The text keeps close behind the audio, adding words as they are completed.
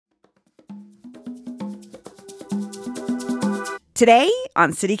Today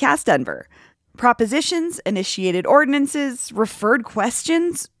on CityCast Denver, propositions, initiated ordinances, referred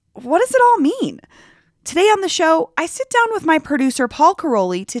questions. What does it all mean? Today on the show, I sit down with my producer Paul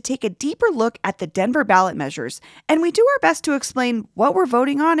Caroli to take a deeper look at the Denver ballot measures, and we do our best to explain what we're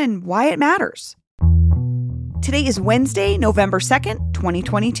voting on and why it matters. Today is Wednesday, November 2nd,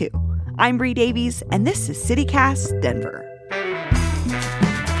 2022. I'm Bree Davies, and this is CityCast Denver.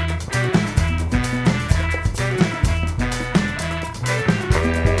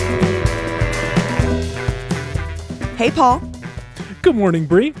 Hey, Paul. Good morning,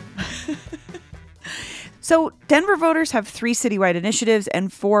 Bree. So Denver voters have 3 citywide initiatives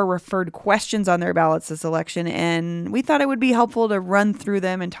and 4 referred questions on their ballots this election, and we thought it would be helpful to run through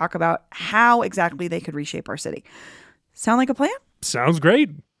them and talk about how exactly they could reshape our city. Sound like a plan? Sounds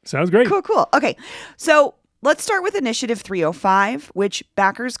great. Cool. Okay, so let's start with Initiative 305, which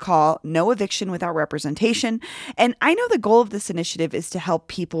backers call No Eviction Without Representation. And I know the goal of this initiative is to help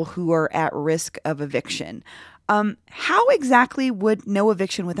people who are at risk of eviction. How exactly would no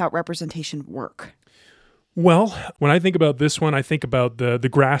eviction without representation work? Well, when I think about this one, I think about the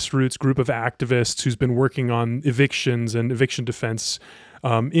grassroots group of activists who's been working on evictions and eviction defense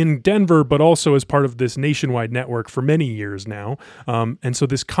in Denver, but also as part of this nationwide network for many years now. And so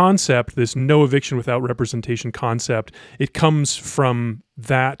this concept, this no eviction without representation concept, it comes from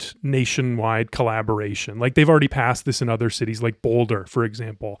that nationwide collaboration. Like they've already passed this in other cities, like Boulder, for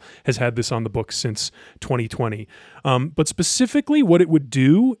example, has had this on the books since 2020. But specifically what it would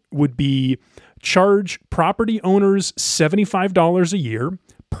do would be charge property owners $75 a year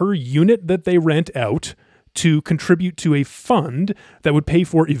per unit that they rent out to contribute to a fund that would pay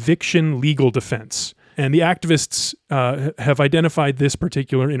for eviction legal defense. And the activists have identified this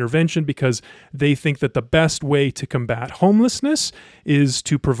particular intervention because they think that the best way to combat homelessness is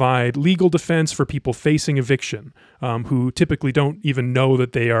to provide legal defense for people facing eviction, who typically don't even know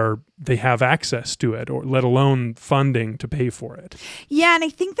that they have access to it, or let alone funding to pay for it. Yeah, and I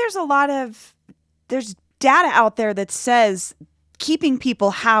think there's data out there that says keeping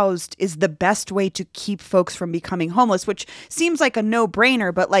people housed is the best way to keep folks from becoming homeless, which seems like a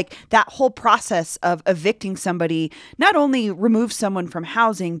no-brainer, but like that whole process of evicting somebody not only removes someone from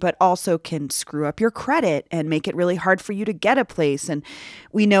housing, but also can screw up your credit and make it really hard for you to get a place. And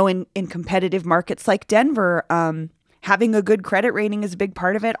we know in competitive markets like Denver, having a good credit rating is a big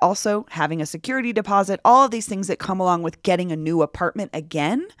part of it. Also, having a security deposit, all of these things that come along with getting a new apartment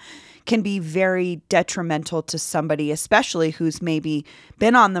again can be very detrimental to somebody, especially who's maybe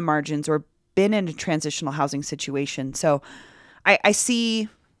been on the margins or been in a transitional housing situation. So I see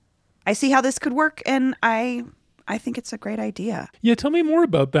how this could work, and I think it's a great idea. Yeah, tell me more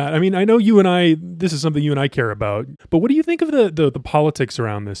about that. I mean, I know this is something you and I care about, but what do you think of the politics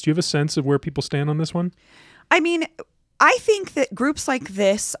around this? Do you have a sense of where people stand on this one? I mean, I think that groups like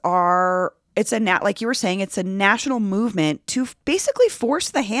this like you were saying, it's a national movement to basically force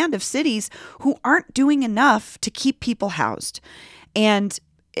the hand of cities who aren't doing enough to keep people housed. And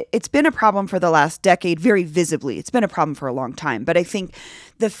it's been a problem for the last decade, very visibly. It's been a problem for a long time. But I think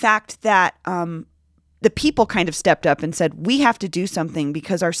the fact that the people kind of stepped up and said, we have to do something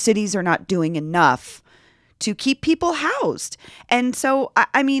because our cities are not doing enough to keep people housed. And so,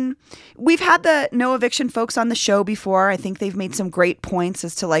 I mean, we've had the no eviction folks on the show before. I think they've made some great points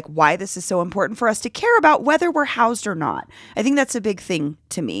as to like why this is so important for us to care about whether we're housed or not. I think that's a big thing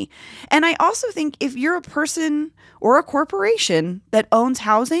to me. And I also think if you're a person or a corporation that owns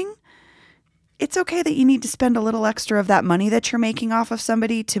housing, it's okay that you need to spend a little extra of that money that you're making off of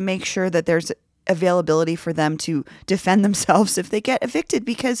somebody to make sure that there's availability for them to defend themselves if they get evicted,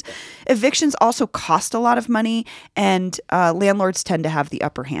 because evictions also cost a lot of money, and landlords tend to have the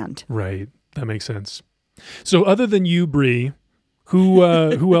upper hand. Right. That makes sense. So other than you, Bree, who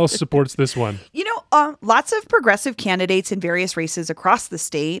else supports this one? You know, lots of progressive candidates in various races across the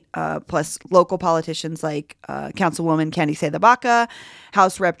state, plus local politicians like Councilwoman Candy Baca,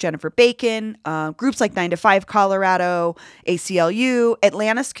 House Rep Jennifer Bacon, groups like 9 to 5 Colorado, ACLU,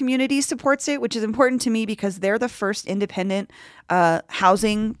 Atlantis Community supports it, which is important to me because they're the first independent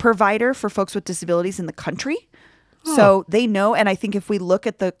housing provider for folks with disabilities in the country. So they know, and I think if we look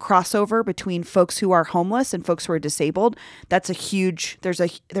at the crossover between folks who are homeless and folks who are disabled, there's a huge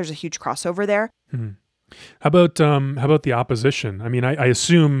crossover there. Mm-hmm. How about the opposition? I mean, I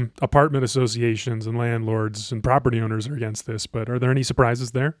assume apartment associations and landlords and property owners are against this, but are there any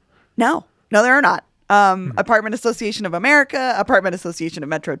surprises there? No, there are not. Apartment Association of America, Apartment Association of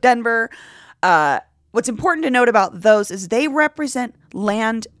Metro Denver. What's important to note about those is they represent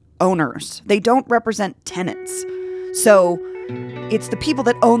land owners. They don't represent tenants. So it's the people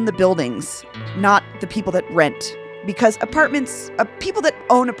that own the buildings, not the people that rent because apartments, people that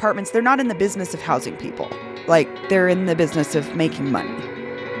own apartments, they're not in the business of housing people. Like, they're in the business of making money.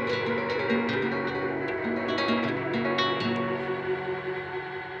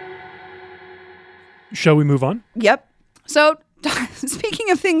 Shall we move on? Yep. So, speaking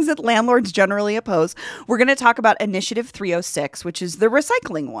of things that landlords generally oppose, we're going to talk about Initiative 306, which is the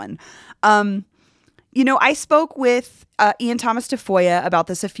recycling one. I spoke with Ian Thomas Tafoya about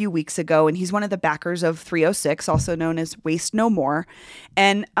this a few weeks ago, and he's one of the backers of 306, also known as Waste No More.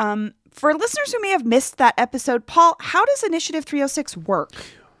 And for listeners who may have missed that episode, Paul, how does Initiative 306 work?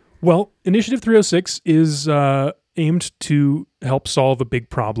 Well, Initiative 306 is aimed to help solve a big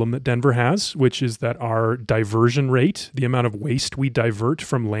problem that Denver has, which is that our diversion rate, the amount of waste we divert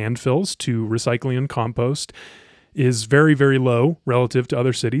from landfills to recycling and compost, is very, very low relative to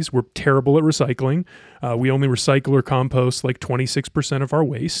other cities. We're terrible at recycling. We only recycle or compost like 26% of our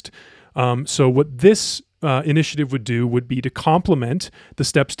waste. So what this initiative would do would be to complement the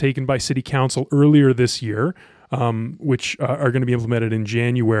steps taken by City Council earlier this year, which are going to be implemented in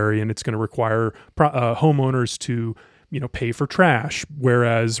January, and it's going to require homeowners to pay for trash,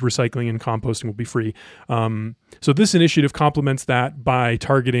 whereas recycling and composting will be free. So this initiative complements that by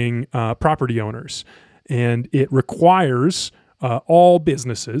targeting property owners. And it requires all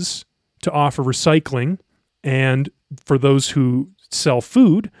businesses to offer recycling, and for those who sell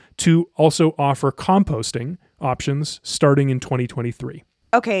food to also offer composting options starting in 2023.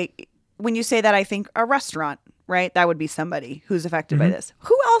 Okay, when you say that, I think a restaurant, right? That would be somebody who's affected by this.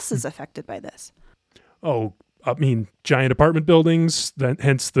 Who else is affected by this? Oh, I mean, giant apartment buildings,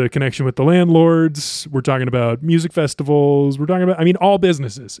 hence the connection with the landlords. We're talking about music festivals. We're talking about, all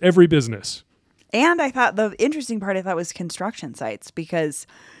businesses, every business. And I thought the interesting part was construction sites, because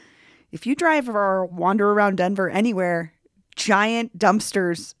if you drive or wander around Denver anywhere, giant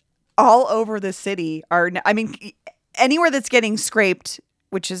dumpsters all over the city anywhere that's getting scraped,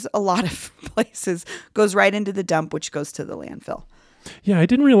 which is a lot of places, goes right into the dump, which goes to the landfill. Yeah, I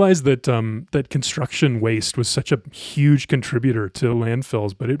didn't realize that that construction waste was such a huge contributor to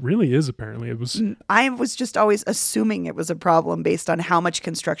landfills, but it really is. Apparently, it was. I was just always assuming it was a problem based on how much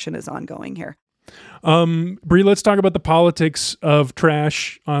construction is ongoing here. Bree, let's talk about the politics of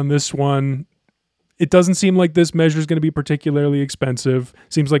trash on this one. It doesn't seem like this measure is going to be particularly expensive.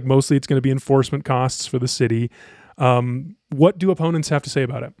 Seems like mostly it's going to be enforcement costs for the city. What do opponents have to say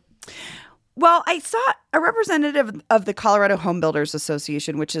about it? Well, I saw a representative of the Colorado Home Builders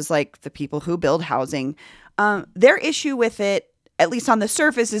Association, which is like the people who build housing. Their issue with it, at least on the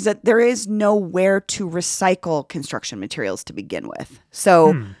surface, is that there is nowhere to recycle construction materials to begin with.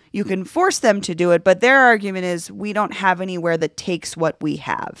 So you can force them to do it, but their argument is we don't have anywhere that takes what we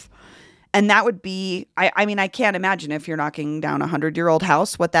have. And that would be, I can't imagine if you're knocking down a 100-year-old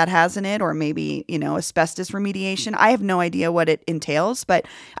house, what that has in it, or maybe, asbestos remediation. I have no idea what it entails, but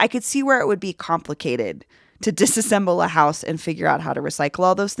I could see where it would be complicated to disassemble a house and figure out how to recycle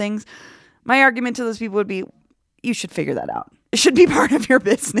all those things. My argument to those people would be, you should figure that out. It should be part of your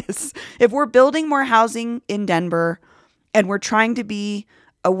business. If we're building more housing in Denver and we're trying to be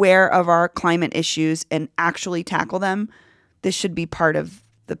aware of our climate issues and actually tackle them, this should be part of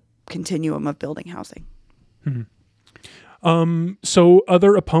the continuum of building housing. So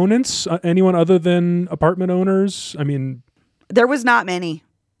other opponents, anyone other than apartment owners? There was not many,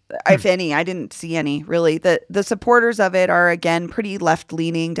 if any. I didn't see any, really. The supporters of it are, again, pretty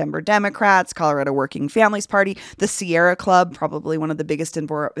left-leaning Denver Democrats, Colorado Working Families Party, the Sierra Club, probably one of the biggest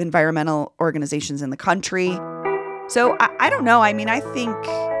environmental organizations in the country. So I don't know. I think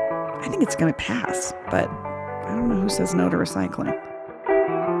it's going to pass, but I don't know who says no to recycling.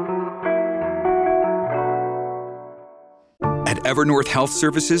 At Evernorth Health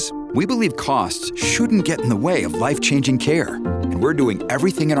Services, we believe costs shouldn't get in the way of life-changing care, and we're doing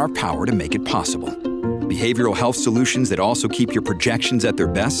everything in our power to make it possible. Behavioral health solutions that also keep your projections at their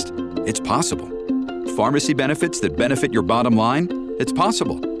best? It's possible. Pharmacy benefits that benefit your bottom line? It's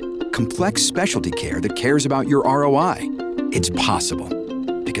possible. Complex specialty care that cares about your ROI? It's possible.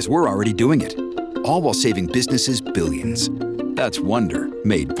 Because we're already doing it. All while saving businesses billions. That's Wonder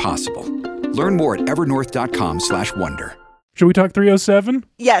made possible. Learn more at evernorth.com/wonder. Should we talk 307?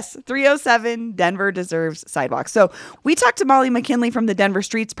 Yes, 307, Denver deserves sidewalks. So we talked to Molly McKinley from the Denver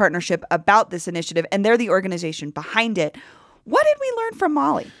Streets Partnership about this initiative, and they're the organization behind it. What did we learn from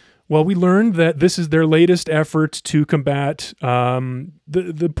Molly? Well, we learned that this is their latest effort to combat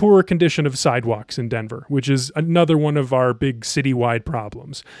the poor condition of sidewalks in Denver, which is another one of our big citywide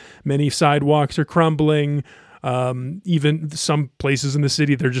problems. Many sidewalks are crumbling. Even some places in the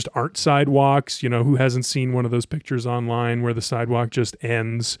city, there just aren't sidewalks. Who hasn't seen one of those pictures online where the sidewalk just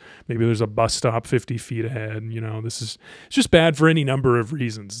ends? Maybe there's a bus stop 50 feet ahead. It's just bad for any number of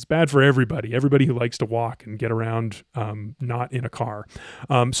reasons. It's bad for everybody who likes to walk and get around, not in a car.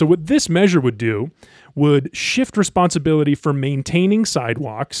 So what this measure would do would shift responsibility for maintaining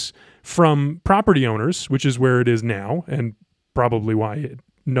sidewalks from property owners, which is where it is now, and probably why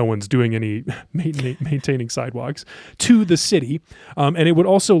no one's doing any maintaining sidewalks, to the city. And it would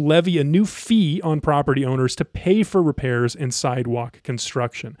also levy a new fee on property owners to pay for repairs and sidewalk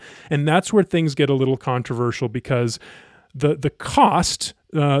construction. And that's where things get a little controversial, because the cost,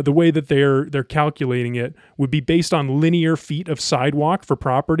 the way that they're calculating it, would be based on linear feet of sidewalk for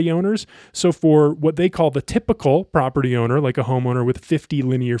property owners. So for what they call the typical property owner, like a homeowner with 50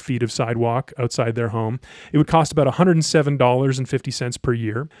 linear feet of sidewalk outside their home, it would cost about $107.50 per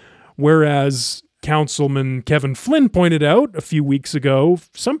year. Whereas Councilman Kevin Flynn pointed out a few weeks ago,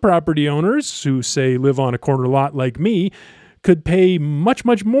 some property owners who, say, live on a corner lot like me, could pay much,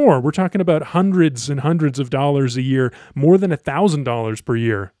 much more. We're talking about hundreds and hundreds of dollars a year, more than $1,000 per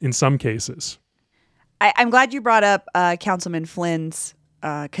year in some cases. I'm glad you brought up Councilman Flynn's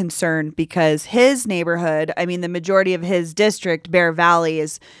concern, because his neighborhood, the majority of his district, Bear Valley,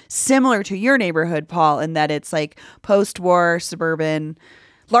 is similar to your neighborhood, Paul, in that it's like post-war, suburban,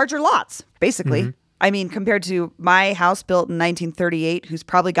 larger lots, basically. Mm-hmm. Compared to my house built in 1938, who's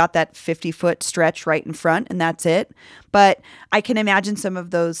probably got that 50-foot stretch right in front, and that's it. But I can imagine some of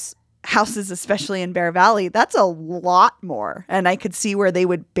those houses, especially in Bear Valley, that's a lot more. And I could see where they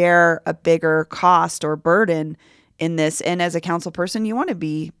would bear a bigger cost or burden in this. And as a council person, you want to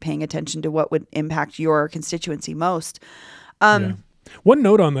be paying attention to what would impact your constituency most. Yeah. One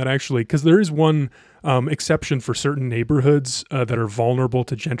note on that, actually, because there is one exception for certain neighborhoods that are vulnerable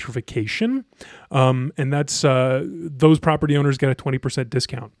to gentrification. And that's those property owners get a 20%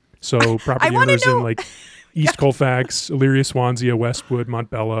 discount. So property owners in like East Colfax, Elyria, Swansea, Westwood,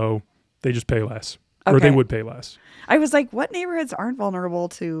 Montbello, they just pay less. Okay. Or they would pay less. I was like, what neighborhoods aren't vulnerable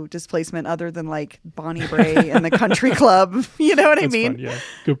to displacement other than like Bonnie Bray and the country club? You know what I mean? Fun, yeah,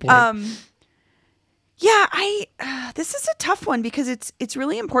 good point. This is a tough one because it's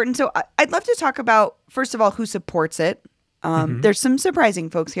really important. So I'd love to talk about, first of all, who supports it. There's some surprising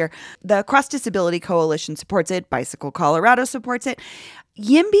folks here. The Cross Disability Coalition supports it. Bicycle Colorado supports it.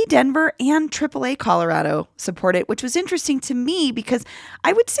 YIMBY Denver and AAA Colorado support it, which was interesting to me because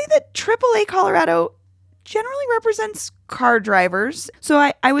I would say that AAA Colorado generally represents car drivers.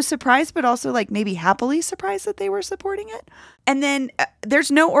 So I was surprised, but also like maybe happily surprised that they were supporting it. And then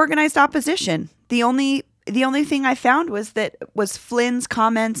there's no organized opposition. The only thing I found was Flynn's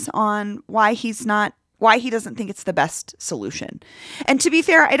comments on why he doesn't think it's the best solution. And to be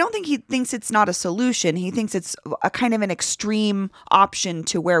fair, I don't think he thinks it's not a solution. He thinks it's a kind of an extreme option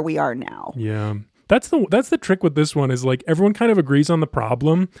to where we are now. Yeah. That's the trick with this one is like everyone kind of agrees on the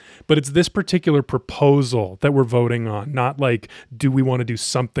problem, but it's this particular proposal that we're voting on, not like, do we want to do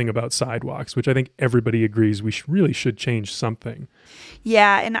something about sidewalks, which I think everybody agrees we really should change something.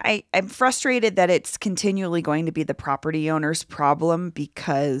 Yeah, and I'm frustrated that it's continually going to be the property owner's problem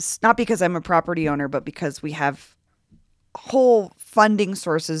not because I'm a property owner, but because we have whole funding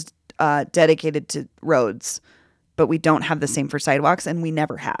sources dedicated to roads. But we don't have the same for sidewalks, and we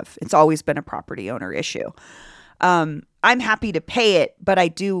never have. It's always been a property owner issue. I'm happy to pay it, but I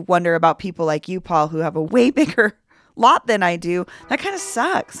do wonder about people like you, Paul, who have a way bigger lot than I do. That kind of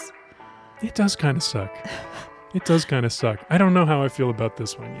sucks. It does kind of suck. I don't know how I feel about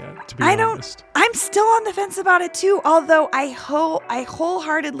this one yet, to be honest. I'm still on the fence about it, too, although I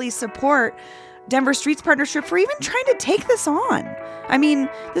wholeheartedly support Denver Streets Partnership for even trying to take this on. I mean,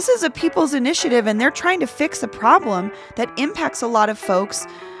 this is a people's initiative, and they're trying to fix a problem that impacts a lot of folks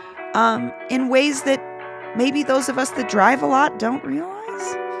in ways that maybe those of us that drive a lot don't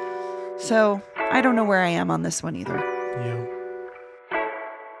realize. So I don't know where I am on this one either. Yeah.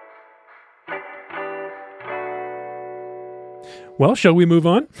 Well, shall we move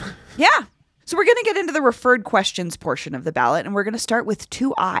on? Yeah. So we're going to get into the referred questions portion of the ballot, and we're going to start with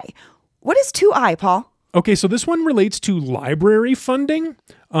 2I. What is 2I, Paul? Okay, so this one relates to library funding.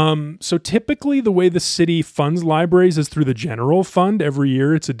 So typically the way the city funds libraries is through the general fund. Every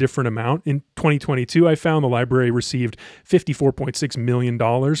year it's a different amount. In 2022, I found the library received $54.6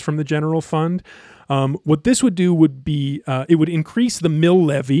 million from the general fund. What this would do would be, it would increase the mill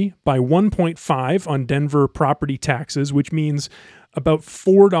levy by 1.5 on Denver property taxes, which means about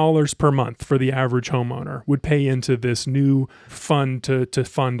 $4 per month for the average homeowner would pay into this new fund to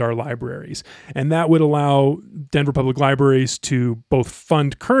fund our libraries. And that would allow Denver Public Libraries to both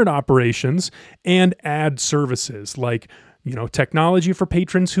fund current operations and add services like technology for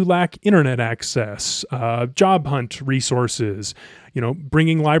patrons who lack internet access, job hunt resources,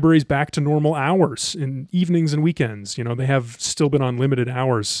 bringing libraries back to normal hours in evenings and weekends. They have still been on limited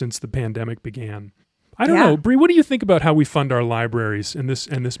hours since the pandemic began. I don't know. Bree, what do you think about how we fund our libraries in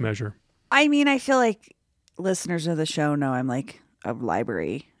this measure? I mean, I feel like listeners of the show know I'm like a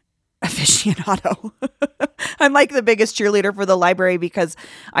library aficionado. I'm like the biggest cheerleader for the library because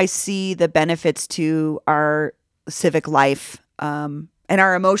I see the benefits to our civic life and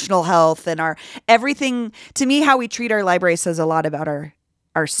our emotional health and our everything. To me, how we treat our library says a lot about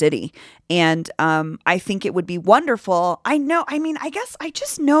our city. And I think it would be wonderful. I guess I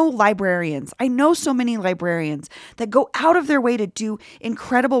just know librarians. I know so many librarians that go out of their way to do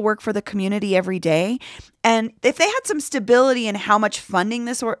incredible work for the community every day. And if they had some stability in how much funding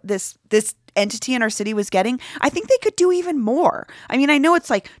this entity in our city was getting, I think they could do even more. I mean, I know it's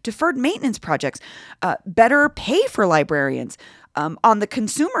like deferred maintenance projects, better pay for librarians. On the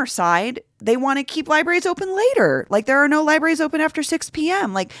consumer side, they want to keep libraries open later. Like there are no libraries open after 6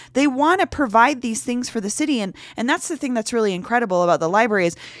 p.m. Like they want to provide these things for the city. And that's the thing that's really incredible about the library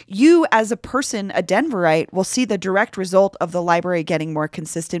is you as a person, a Denverite, will see the direct result of the library getting more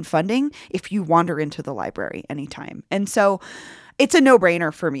consistent funding if you wander into the library anytime. And so it's a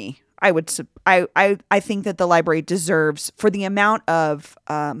no-brainer for me. I think that the library deserves, for the amount of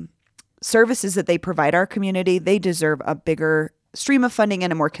services that they provide our community, they deserve a bigger stream of funding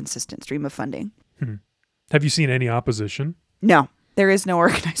and a more consistent stream of funding. Have you seen any opposition? No, there is no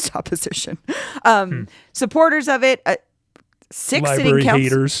organized opposition. Supporters of it, 6 library sitting council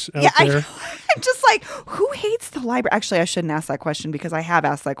haters out there. I'm just like, who hates the library? Actually, I shouldn't ask that question because I have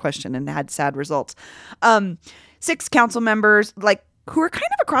asked that question and had sad results. 6 council members, like, who are kind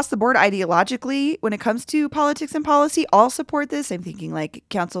of across the board ideologically when it comes to politics and policy, all support this. I'm thinking like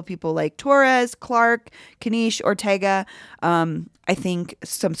council people like Torres, Clark, Kanish, Ortega. I think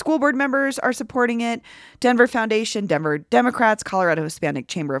some school board members are supporting it. Denver Foundation, Denver Democrats, Colorado Hispanic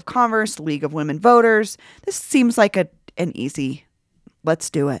Chamber of Commerce, League of Women Voters. This seems like an easy, let's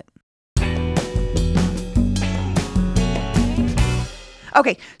do it.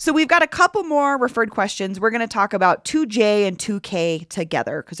 Okay, so we've got a couple more referred questions. We're going to talk about 2J and 2K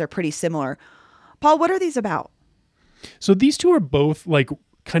together because they're pretty similar. Paul, what are these about? So these two are both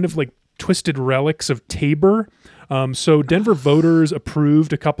kind of like twisted relics of Tabor. So Denver voters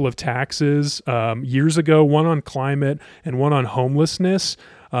approved a couple of taxes years ago, one on climate and one on homelessness.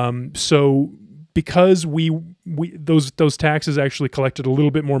 So because those taxes actually collected a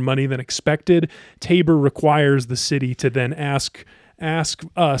little bit more money than expected, Tabor requires the city to then ask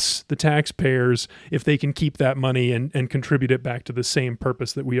us, the taxpayers, if they can keep that money and contribute it back to the same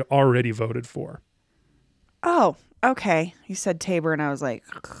purpose that we already voted for. Oh, okay. You said Tabor, and I was like...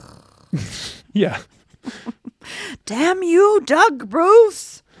 Yeah. Damn you, Doug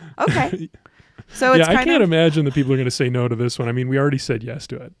Bruce. Okay. So it's I can't imagine that people are going to say no to this one. I mean, we already said yes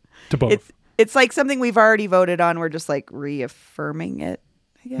to it, to both. It's like something we've already voted on. We're just like reaffirming it,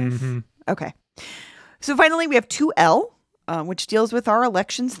 I guess. Mm-hmm. Okay. So finally, we have 2L. Which deals with our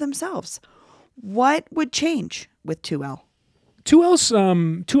elections themselves. What would change with 2L?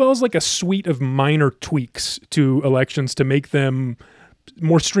 2L's like a suite of minor tweaks to elections to make them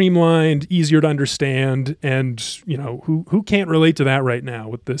more streamlined, easier to understand, and who can't relate to that right now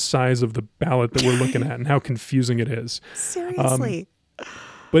with the size of the ballot that we're looking at and how confusing it is. Seriously.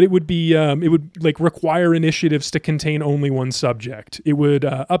 But it would require initiatives to contain only one subject. It would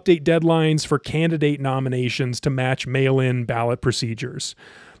update deadlines for candidate nominations to match mail-in ballot procedures.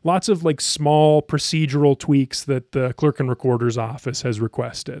 Lots of small procedural tweaks that the clerk and recorder's office has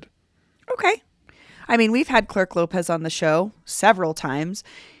requested. Okay. I mean, we've had Clerk Lopez on the show several times.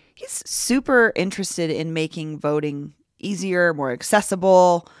 He's super interested in making voting easier, more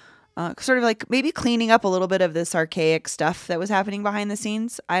accessible, sort of like maybe cleaning up a little bit of this archaic stuff that was happening behind the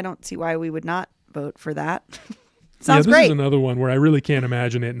scenes. I don't see why we would not vote for that. Sounds great. This is another one where I really can't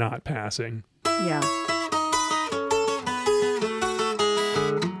imagine it not passing. Yeah.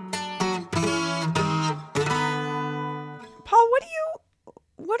 Paul,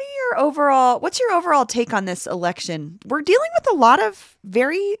 what's your overall take on this election? We're dealing with a lot of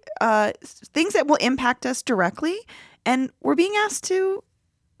very things that will impact us directly, and we're being asked to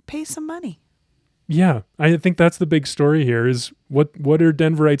pay some money. Yeah, I think that's the big story here is what are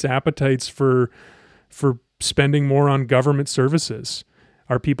Denverites' appetites for spending more on government services?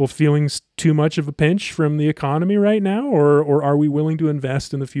 Are people feeling too much of a pinch from the economy right now, or are we willing to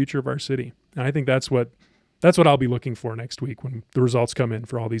invest in the future of our city? And I think that's what I'll be looking for next week when the results come in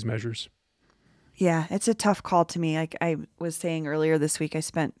for all these measures. Yeah, it's a tough call to me. Like I was saying earlier this week, I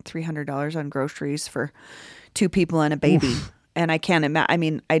spent $300 on groceries for 2 people and a baby. Oof. And I can't imagine. I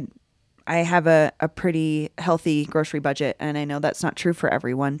mean, I have a pretty healthy grocery budget, and I know that's not true for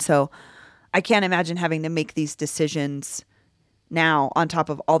everyone. So I can't imagine having to make these decisions now on top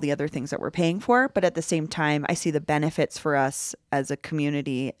of all the other things that we're paying for. But at the same time, I see the benefits for us as a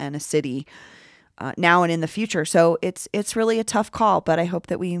community and a city now and in the future. So it's really a tough call, but I hope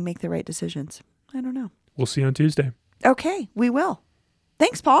that we make the right decisions. I don't know. We'll see you on Tuesday. Okay, we will.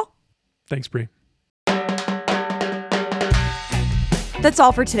 Thanks, Paul. Thanks, Bree. That's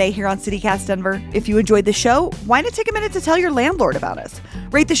all for today here on CityCast Denver. If you enjoyed the show, why not take a minute to tell your landlord about us?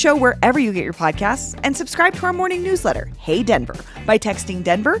 Rate the show wherever you get your podcasts and subscribe to our morning newsletter, Hey Denver, by texting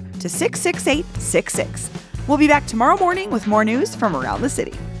Denver to 66866. We'll be back tomorrow morning with more news from around the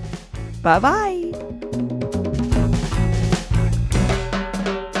city. Bye-bye.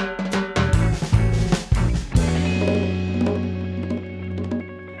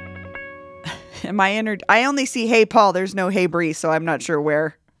 I only see Hey Paul. There's no Hey Bree, so I'm not sure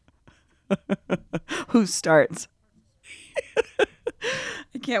where. Who starts?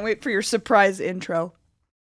 I can't wait for your surprise intro.